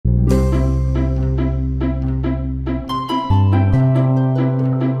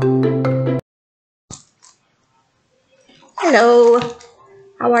Hello.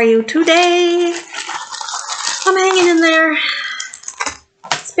 How are you today? I'm hanging in there.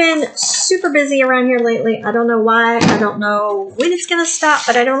 It's been super busy around here lately. I don't know why. I don't know when it's going to stop,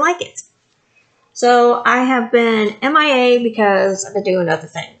 but I don't like it. So I have been MIA because I've been doing other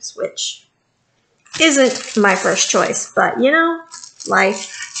things, which isn't my first choice. But, you know,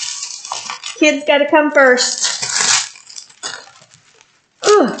 life. Kids got to come first.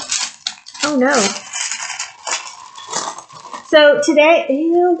 Ugh. Oh, no. So today,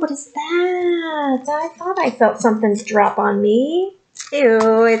 ew, what is that? I thought I felt something drop on me.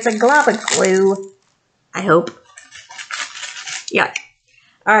 Ew, it's a glob of glue. I hope. Yuck.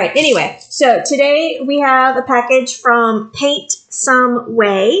 All right, anyway, so today we have a package from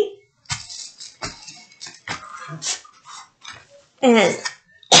Paintsomeway. And,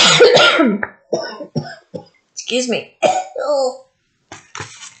 excuse me.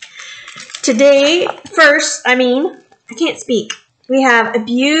 Today, first, I can't speak. We have a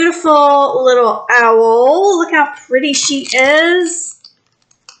beautiful little owl. Look how pretty she is.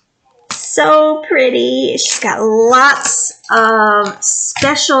 So pretty. She's got lots of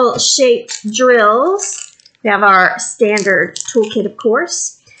special shaped drills. We have our standard toolkit, of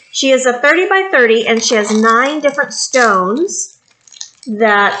course. She is a 30 by 30, and she has 9 different stones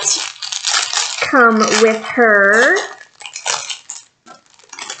that come with her.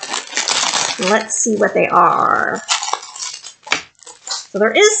 Let's see what they are. So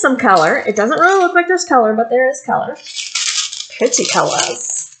there is some color. It doesn't really look like there's color, but there is color. Pretty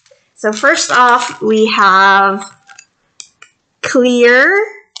colors. So first off, we have clear,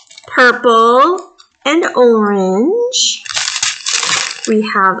 purple, and orange. We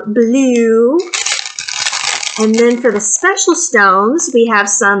have blue. And then for the special stones, we have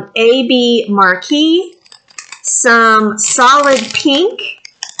some AB Marji, some solid pink.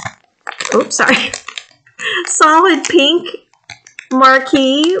 Oops, sorry. Solid pink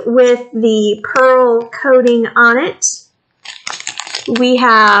marquee with the pearl coating on it. We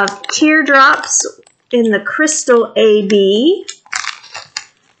have teardrops in the crystal AB.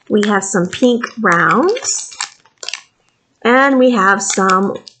 We have some pink rounds. And we have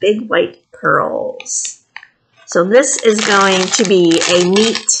some big white pearls. So this is going to be a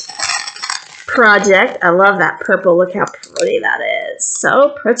neat project. I love that purple. Look how pretty that is. So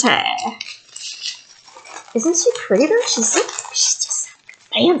pretty. Isn't she pretty though? She's just so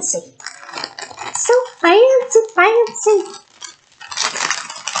fancy. So fancy.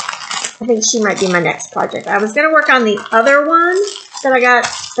 I think she might be my next project. I was going to work on the other one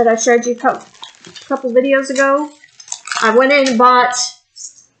that I showed you a couple videos ago. I went in and bought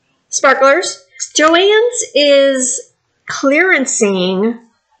sparklers. Joann's is clearancing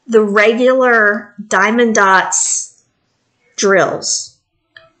the regular Diamond Dots drills.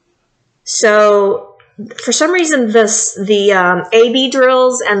 So for some reason, the AB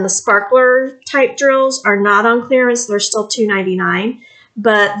drills and the sparkler type drills are not on clearance. They're still $2.99.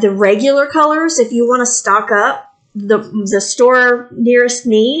 But the regular colors, if you want to stock up, the store nearest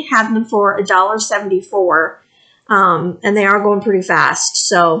me had them for $1.74. And they are going pretty fast.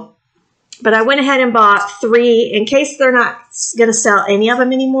 So, but I went ahead and bought 3 in case they're not going to sell any of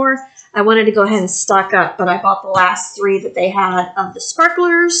them anymore. I wanted to go ahead and stock up, but I bought the last 3 that they had of the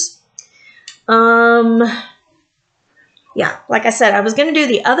sparklers. Yeah, like I said, I was going to do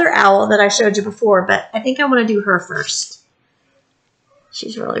the other owl that I showed you before, but I think I want to do her first.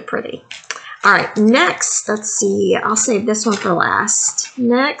 She's really pretty. All right, next, let's see. I'll save this one for last.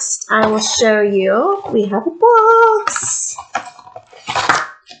 Next, I will show you, we have a box.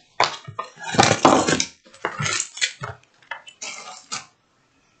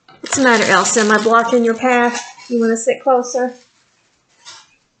 What's the matter, Elsa? Am I blocking your path? You want to sit closer?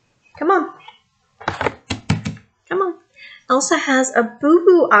 Come on. Come on. Elsa has a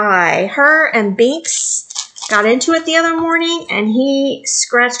boo-hoo eye. Her and Binks got into it the other morning, and he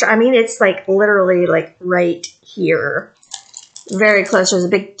scratched her. I mean, it's like literally like right here. Very close. There's a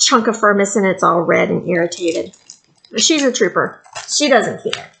big chunk of fur missing. It's all red and irritated. But she's a trooper. She doesn't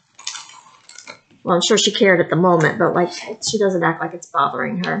care. Well, I'm sure she cared at the moment, but like she doesn't act like it's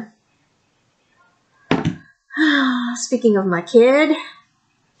bothering her. Speaking of my kid,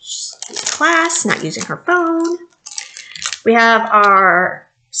 she's in class, not using her phone. We have our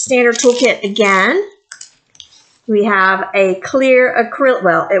standard toolkit again. We have a clear acrylic,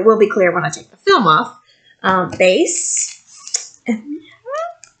 well, it will be clear when I take the film off, base. And we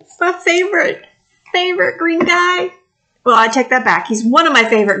have my favorite green guy. Well, I take that back. He's one of my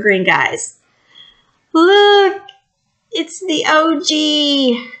favorite green guys. Look, it's the OG.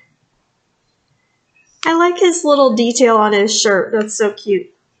 I like his little detail on his shirt. That's so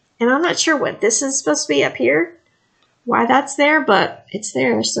cute. And I'm not sure what this is supposed to be up here. why that's there, but it's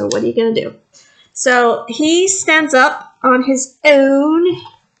there, so what are you going to do? So he stands up on his own.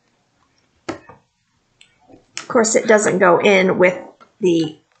 Of course, it doesn't go in with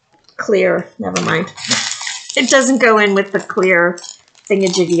the clear, never mind. It doesn't go in with the clear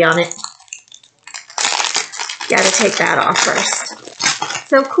thingamajiggy on it. Got to take that off first.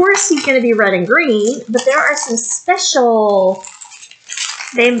 So, of course, he's going to be red and green, but there are some special...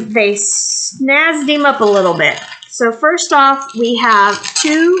 They snazzed him up a little bit. So, first off, we have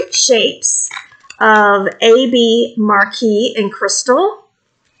two shapes of AB Marquee and Crystal.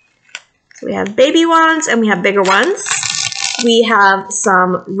 So, we have baby ones and we have bigger ones. We have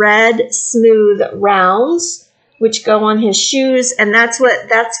some red smooth rounds, which go on his shoes, and that's what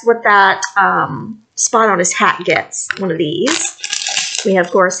that spot on his hat gets, one of these. We,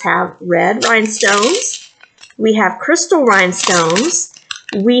 of course, have red rhinestones. We have crystal rhinestones.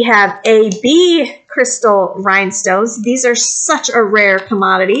 We have AB crystal rhinestones. These are such a rare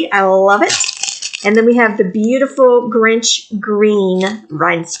commodity. I love it. And then we have the beautiful Grinch green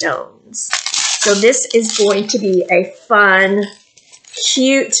rhinestones. So this is going to be a fun,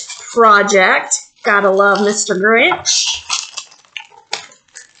 cute project. Gotta love Mr. Grinch.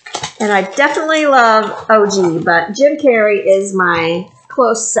 And I definitely love OG, but Jim Carrey is my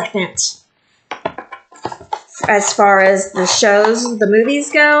close second. As far as the shows, the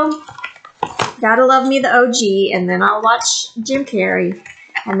movies go, gotta love me the OG, and then I'll watch Jim Carrey,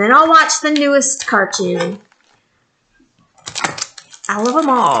 and then I'll watch the newest cartoon. I love them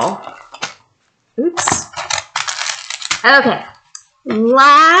all. Oops. Okay.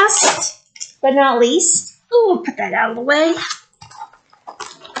 Last but not least, oh, put that out of the way.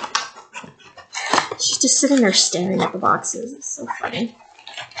 She's just sitting there staring at the boxes. It's so funny.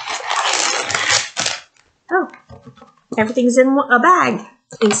 Oh, everything's in a bag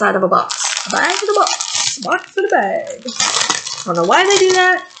inside of a box. A bag in a box. A box in a bag. I don't know why they do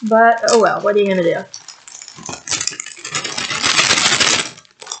that, but oh well, what are you going to do?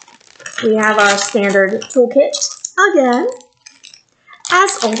 We have our standard toolkit again.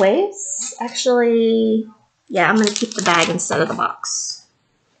 As always, actually, yeah, I'm going to keep the bag instead of the box.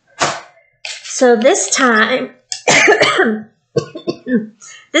 So this time,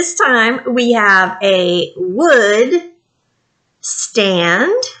 we have a wood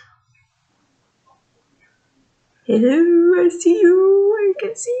stand. Hello, I see you. I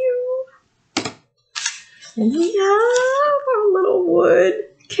can see you. And we have our little wood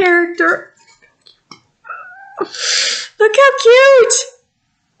character. Look how cute!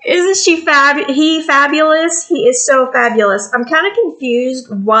 Isn't he fabulous? He is so fabulous. I'm kind of confused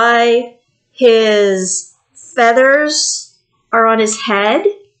why his feathers are on his head,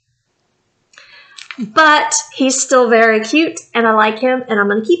 but he's still very cute, and I like him, and I'm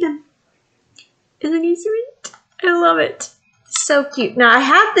going to keep him. Isn't he sweet? I love it. So cute. Now, I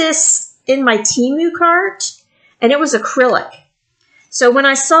have this in my Temu cart, and it was acrylic. So when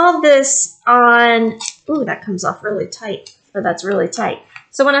I saw this on... Ooh, that comes off really tight. Or that's really tight.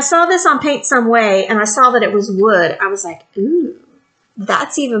 So when I saw this on Paintsomeway, and I saw that it was wood, I was like, ooh,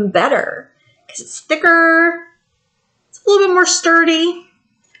 that's even better. Because it's thicker. It's a little bit more sturdy.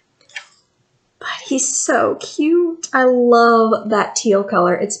 But he's so cute. I love that teal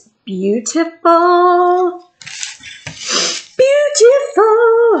color. It's beautiful.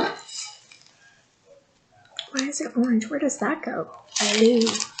 Beautiful. Why is it orange? Where does that go? Blue.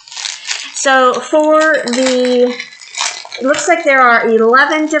 So for the, it looks like there are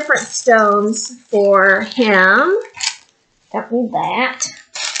 11 different stones for him. Don't need that.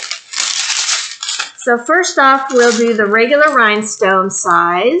 So first off, we'll do the regular rhinestone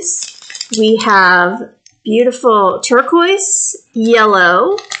size. We have beautiful turquoise,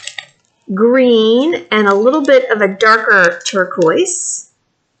 yellow, green, and a little bit of a darker turquoise.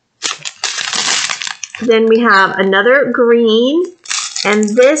 Then we have another green, and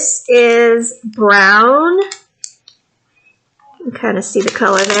this is brown. You can kind of see the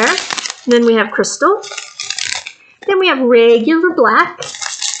color there. And then we have crystal. Then we have regular black.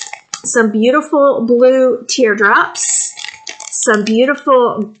 Some beautiful blue teardrops. Some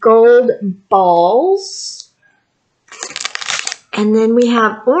beautiful gold balls. And then we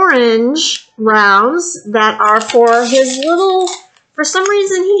have orange rounds that are for his little, for some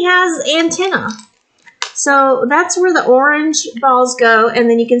reason he has antenna. So that's where the orange balls go. And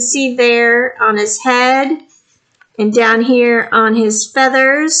then you can see there on his head and down here on his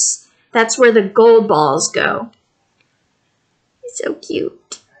feathers, that's where the gold balls go. He's so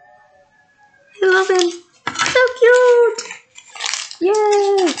cute. I love him. So cute.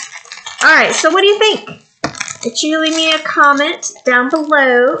 Yay. All right, so what do you think? Make sure you leave me a comment down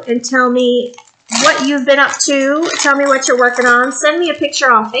below and tell me what what you've been up to. Tell me what you're working on. Send me a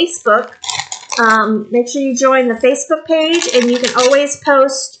picture on Facebook. Make sure you join the Facebook page, and you can always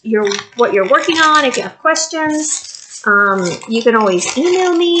post what you're working on if you have questions. You can always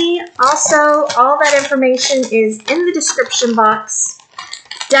email me. Also, all that information is in the description box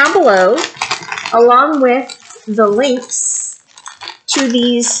down below, along with the links to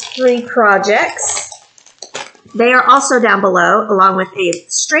these 3 projects. They are also down below, along with a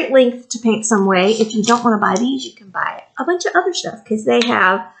straight link to Paintsomeway. If you don't want to buy these, you can buy a bunch of other stuff because they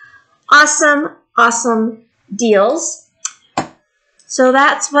have awesome, awesome deals. So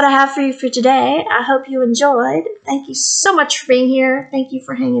that's what I have for you for today. I hope you enjoyed. Thank you so much for being here. Thank you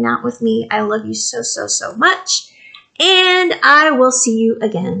for hanging out with me. I love you so, so, so much. And I will see you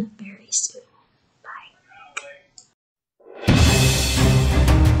again very soon.